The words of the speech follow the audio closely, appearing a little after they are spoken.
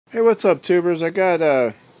Hey, what's up, tubers? I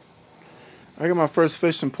got my first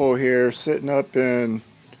fishing pole here, sitting up in.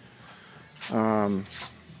 I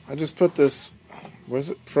just put this. Was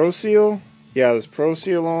it Pro Seal? Yeah, this Pro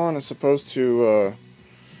Seal on. It's supposed to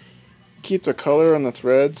keep the color on the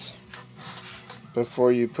threads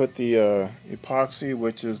before you put the epoxy,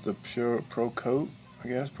 which is the pure Pro Coat. I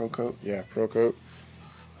guess Pro Coat. Yeah, Pro Coat.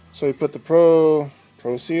 So you put the Pro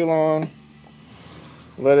Seal on.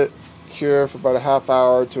 Let it cure for about a half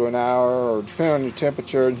hour to an hour, or depending on your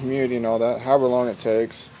temperature and humidity and all that, however long it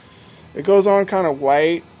takes. It goes on kind of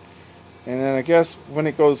white, and then I guess when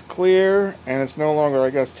it goes clear and it's no longer, I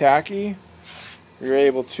guess, tacky, you're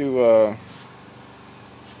able to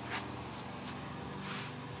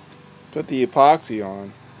put the epoxy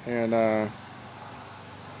on. And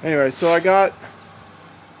anyway, so I got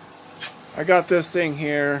this thing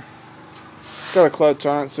here. It's got a clutch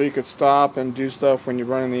on it, so you could stop and do stuff when you're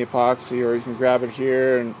running the epoxy, or you can grab it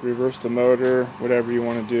here and reverse the motor, whatever you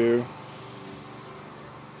want to do.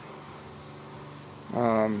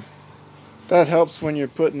 That helps when you're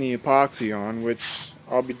putting the epoxy on, which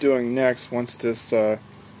I'll be doing next once this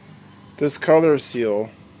color seal.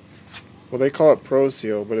 Well, they call it Pro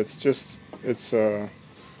Seal, but it's a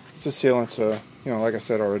sealant to, like I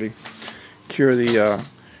said already, cure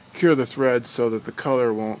the threads so that the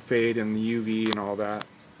color won't fade in the UV and all that.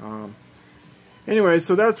 Anyway,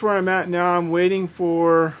 so that's where I'm at now. I'm waiting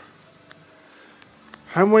for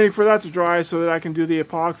that to dry so that I can do the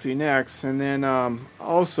epoxy next. And then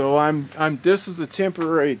also this is a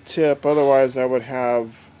temporary tip. Otherwise, I would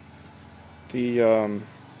have the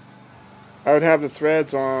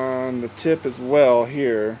threads on the tip as well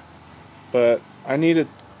here. But I need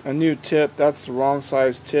a new tip. That's the wrong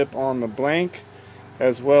size tip on the blank,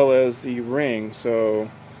 as well as the ring. So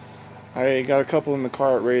I got a couple in the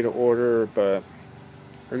cart ready to order, but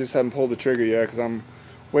I just haven't pulled the trigger yet because I'm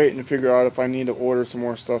waiting to figure out if I need to order some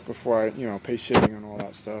more stuff before I pay shipping and all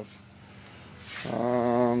that stuff.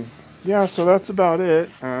 Yeah, so that's about it.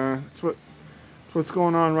 That's what's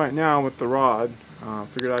going on right now with the rod.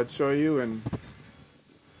 Figured I'd show you, and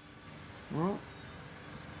well,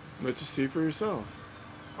 let you see for yourself.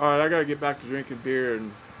 Alright, I gotta get back to drinking beer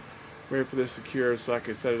and wait for this to cure so I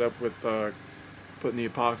can set it up with putting the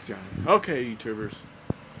epoxy on it. Okay, YouTubers.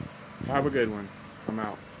 Have a good one. I'm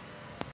out.